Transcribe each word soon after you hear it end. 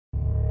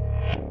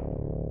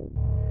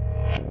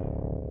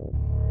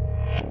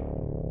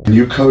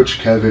You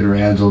coached Kevin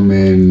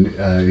Randleman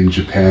in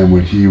Japan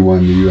when he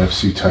won the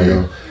UFC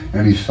title. Yeah.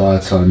 Any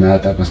thoughts on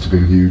that? That must have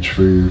been huge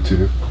for you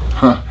too.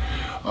 Huh.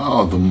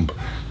 Oh,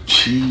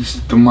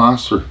 the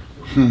monster.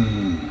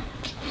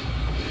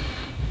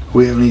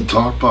 We haven't even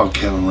talked about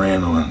Kevin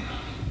Randleman.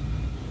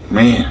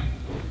 Man,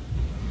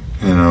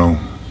 you know.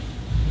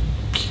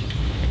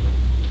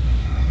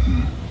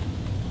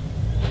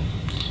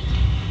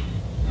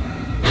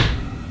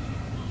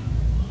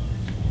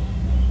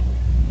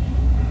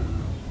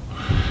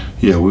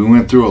 Yeah, we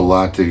went through a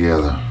lot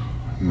together,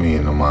 me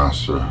and the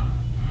monster.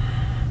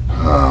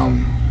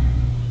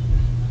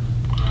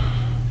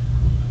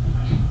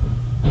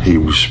 He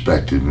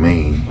respected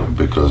me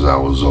because I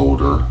was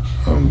older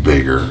and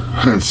bigger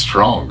and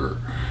stronger.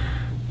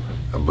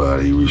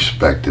 But he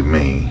respected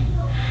me,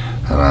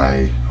 and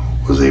I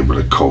was able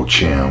to coach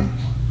him.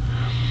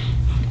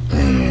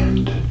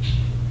 And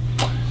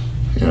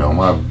you know,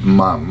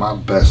 my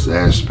best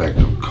aspect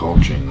of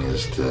coaching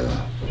is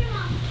to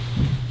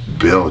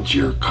build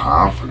your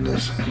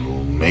confidence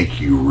and make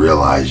you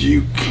realize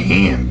you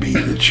can be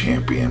the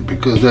champion,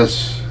 because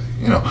that's,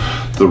 you know,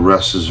 the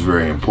rest is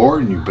very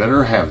important. You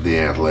better have the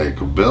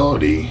athletic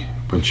ability,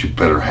 but you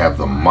better have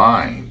the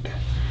mind.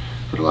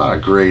 There's a lot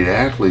of great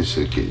athletes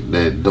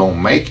that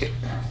don't make it.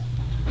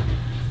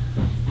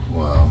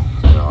 Well,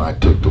 you know, I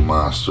took the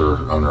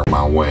monster under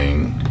my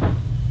wing,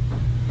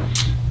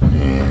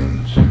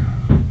 and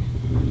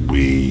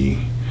we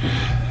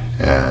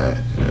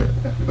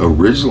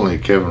originally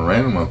Kevin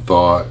Randleman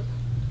thought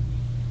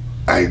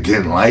I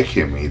didn't like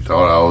him. He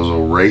thought I was a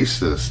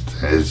racist.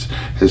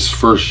 His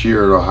first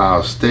year at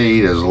Ohio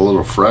State as a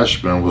little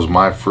freshman was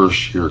my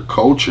first year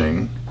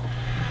coaching,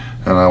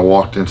 and I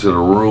walked into the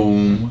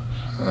room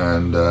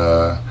and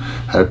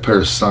had a pair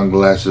of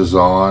sunglasses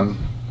on.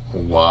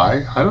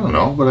 Why? I don't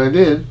know, but I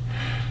did.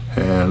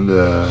 And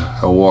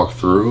I walked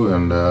through,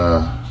 and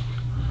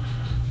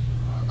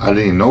I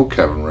didn't know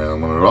Kevin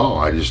Randleman at all.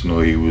 I just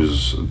knew he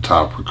was a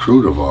top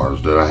recruit of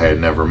ours that I had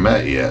never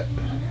met yet.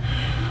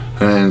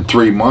 And then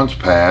 3 months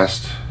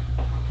passed,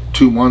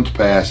 2 months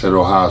passed at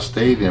Ohio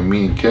State, and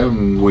me and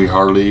Kevin, we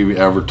hardly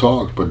ever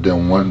talked. But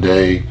then one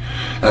day,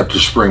 after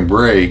spring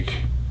break,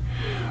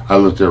 I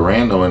looked at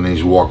Randall and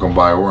he's walking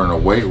by. We're in the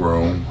weight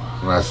room,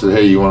 and I said,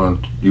 "Hey, you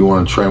want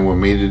to train with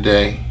me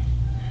today?"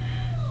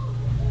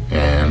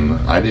 And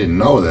I didn't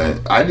know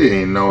that. I didn't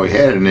even know he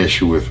had an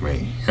issue with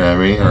me. You know what I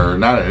mean? Or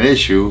not an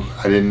issue.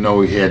 I didn't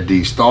know he had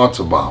these thoughts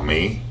about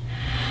me.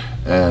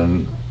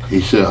 And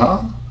he said,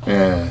 "Huh?"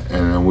 And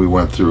then we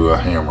went through a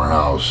Hammer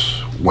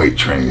House weight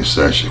training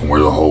session where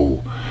the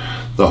whole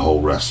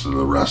rest of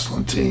the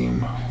wrestling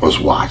team was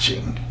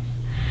watching,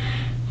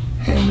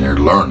 and they're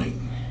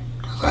learning,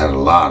 because I had a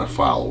lot of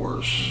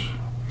followers.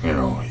 You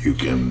know,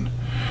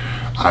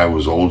 I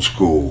was old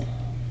school,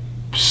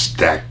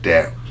 stack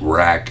that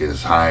rack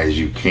as high as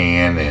you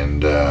can,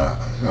 and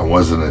I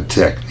wasn't a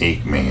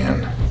technique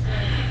man.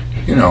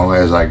 You know,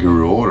 as I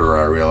grew older,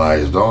 I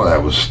realized, oh,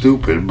 that was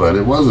stupid, but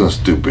it wasn't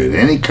stupid.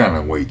 Any kind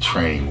of weight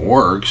training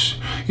works.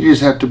 You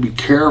just have to be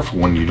careful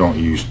when you don't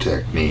use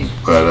technique.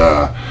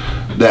 But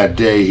that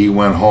day he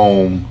went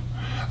home.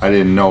 I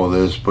didn't know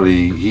this, but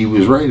he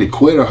was ready to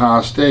quit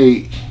Ohio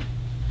State.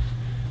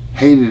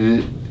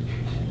 Hated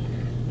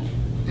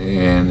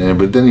it.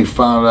 But then he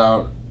found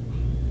out,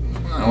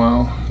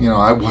 well, you know,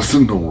 I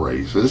wasn't no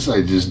racist.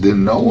 I just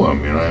didn't know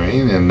him, you know what I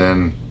mean? And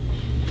then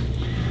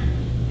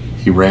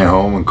he ran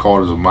home and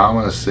called his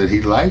mama and said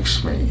he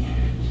likes me,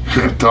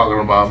 talking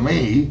about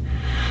me.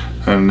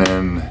 And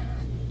then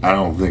I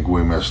don't think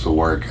we missed a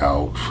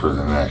workout for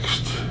the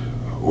next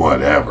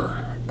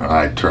whatever. And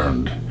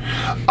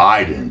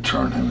I didn't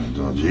turn him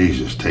into,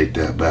 Jesus, take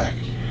that back.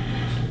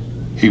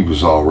 He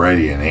was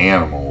already an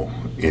animal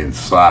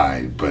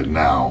inside, but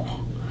now,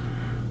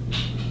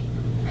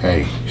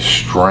 hey,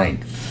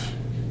 strength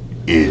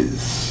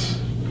is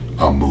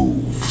a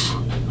move.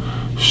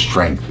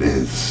 Strength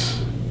is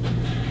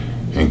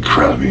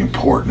incredibly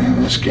important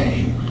in this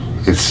game.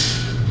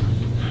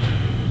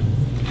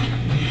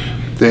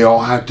 They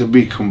all have to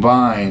be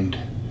combined,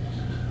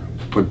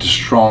 but the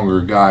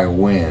stronger guy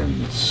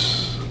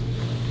wins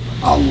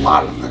a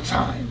lot of the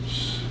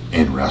times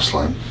in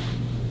wrestling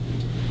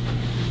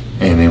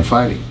and in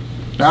fighting.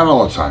 Not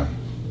all the time,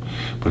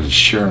 but it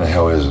sure in the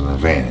hell is an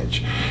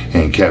advantage.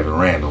 And Kevin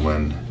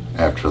Randleman,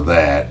 after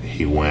that,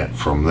 he went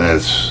from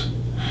this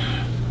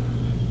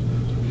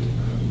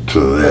to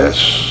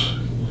this,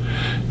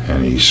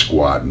 and he's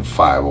squatting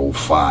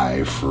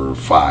 505 for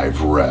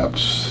 5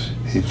 reps.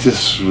 He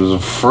just was a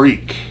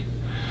freak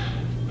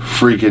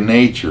of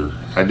nature.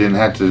 I didn't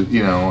have to,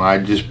 you know, I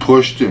just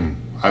pushed him.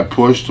 I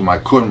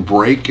couldn't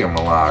break him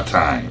a lot of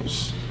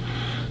times.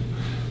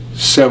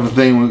 Same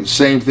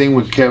thing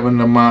with Kevin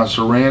the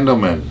Monster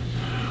Randleman.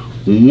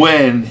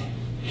 When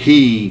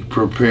he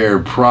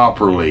prepared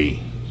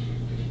properly,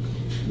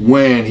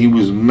 when he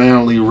was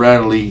mentally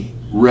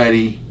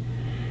ready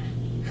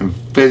and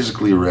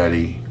physically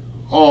ready,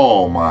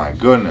 oh my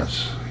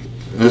goodness,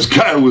 this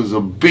guy was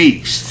a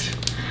beast.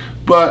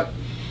 But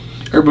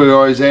everybody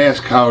always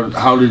asks,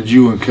 how did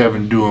you and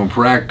Kevin do in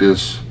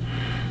practice?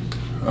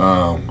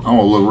 I'm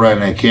gonna look right in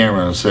that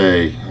camera and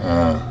say,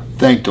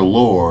 thank the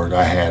Lord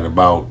I had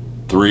about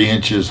 3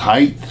 inches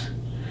height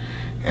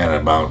and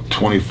about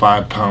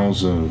 25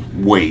 pounds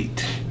of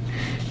weight.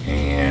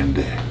 And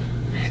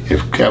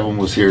if Kevin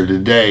was here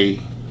today,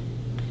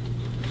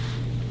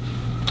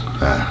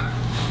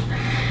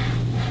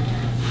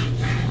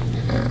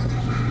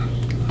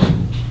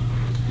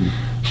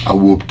 I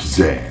whooped his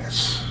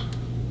ass.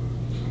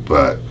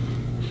 But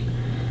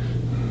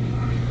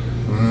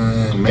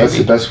maybe. That's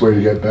the best way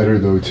to get better,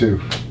 though,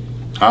 too.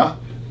 Huh?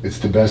 It's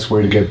the best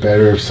way to get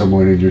better if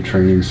someone in your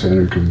training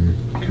center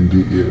can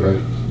beat you,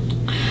 right?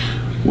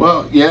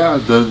 Well, yeah.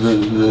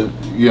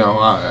 You know,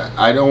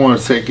 I don't want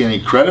to take any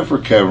credit for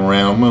Kevin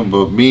Randleman,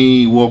 but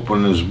me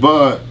whooping his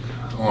butt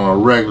on a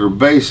regular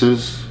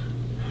basis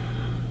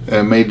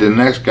and made the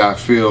next guy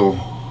feel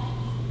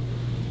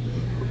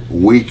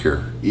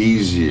weaker,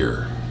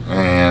 easier.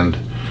 And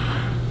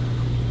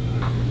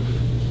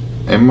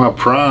in my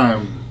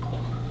prime,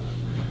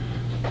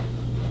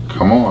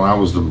 come on, I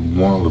was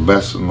one of the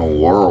best in the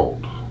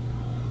world.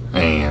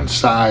 And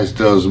size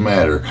does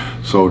matter.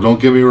 So don't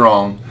get me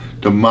wrong,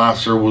 the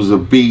monster was a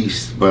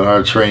beast, but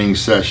our training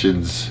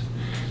sessions,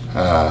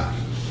 I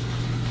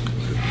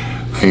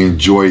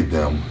enjoyed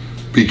them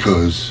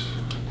because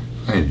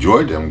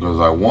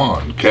I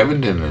won.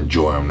 Kevin didn't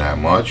enjoy them that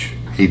much.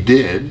 He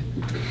did.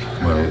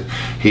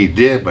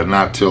 But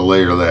not till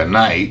later that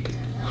night.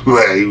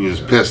 Well, he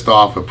was pissed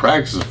off at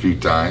practice a few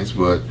times,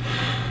 but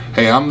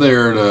hey, I'm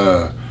there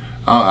to.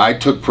 I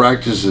took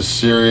practice as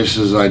serious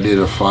as I did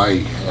a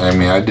fight. I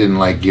mean, I didn't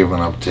like giving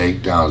up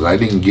takedowns. I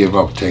didn't give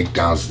up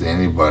takedowns to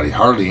anybody.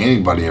 Hardly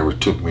anybody ever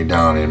took me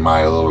down in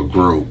my little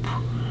group.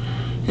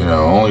 You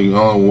know,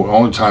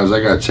 only times I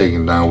got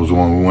taken down was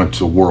when we went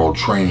to world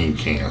training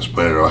camps.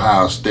 But at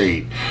Ohio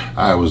State,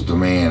 I was the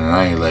man, and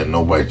I ain't letting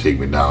nobody take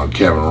me down.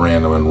 Kevin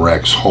Randleman,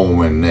 Rex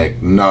Coleman,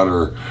 Nick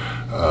Nutter,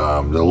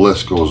 the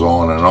list goes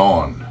on and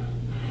on.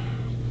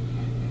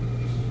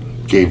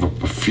 Gave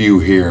up a few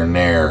here and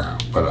there,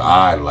 but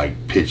I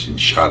like pitching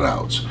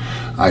shutouts.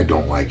 I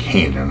don't like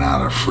handing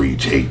out a free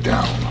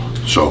takedown.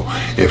 So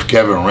if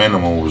Kevin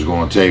Randleman was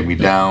going to take me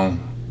down,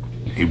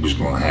 he was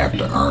going to have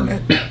to earn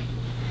it.